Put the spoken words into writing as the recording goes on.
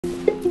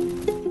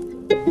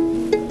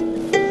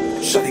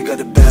Shawty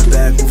got a bad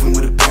bag, moving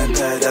with a pen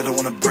pad. I don't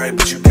wanna brag,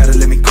 but you gotta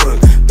let me cook.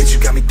 Bitch,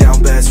 you got me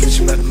down bad,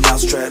 switching like a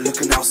mousetrap.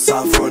 Looking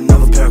outside for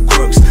another pair of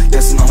crooks.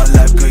 Dancing on my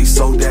lap, girl, you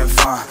so damn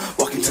fine.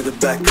 Walking to the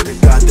back of the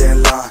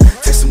goddamn line.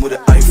 Texting with an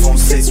iPhone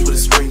 6 with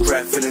a screen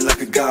crack. Feeling like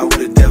a guy with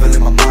a devil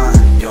in my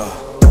mind. Yo,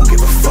 don't give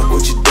a fuck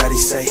what your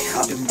daddy say.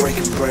 I've been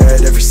breaking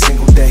bread every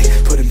single day.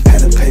 Putting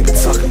pen and paper,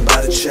 talking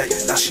about a check.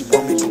 Now she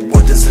want me, but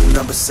what does the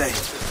number say?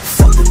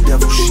 Fuck the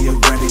devil, she a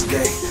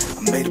renegade.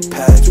 I made a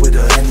pact with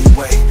her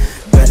anyway.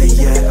 Better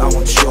yet, I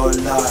want your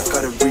life.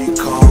 Gotta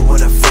recall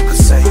what I fucker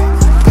say.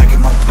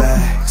 Packing my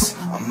bags,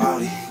 I'm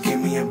outie, give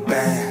me a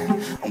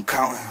band. I'm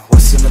counting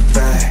what's in the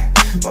bag.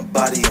 My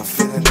body, I'm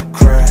feeling the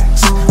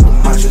cracks.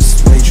 I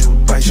just made you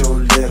bite your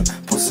lip.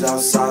 Post it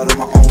outside on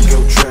my own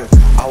guilt trip.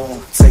 I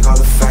won't take all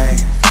the fame,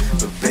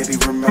 but baby,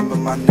 remember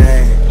my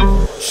name.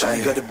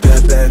 Shawty got a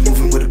bad bag,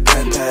 moving with a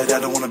pen pad. I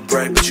don't wanna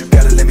brag, but you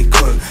gotta let me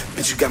cook.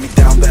 Bitch, you got me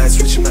down bad,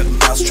 switching like a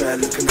mousetrap.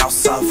 Looking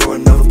outside for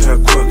another pair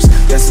of crooks.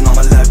 Dancing on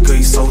my lap, girl,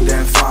 you so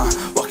damn fine.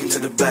 Walking to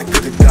the back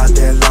of the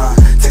goddamn line.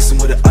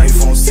 Texting with an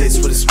iPhone 6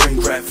 with a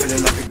screen crack.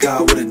 Feeling like a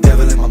guy with a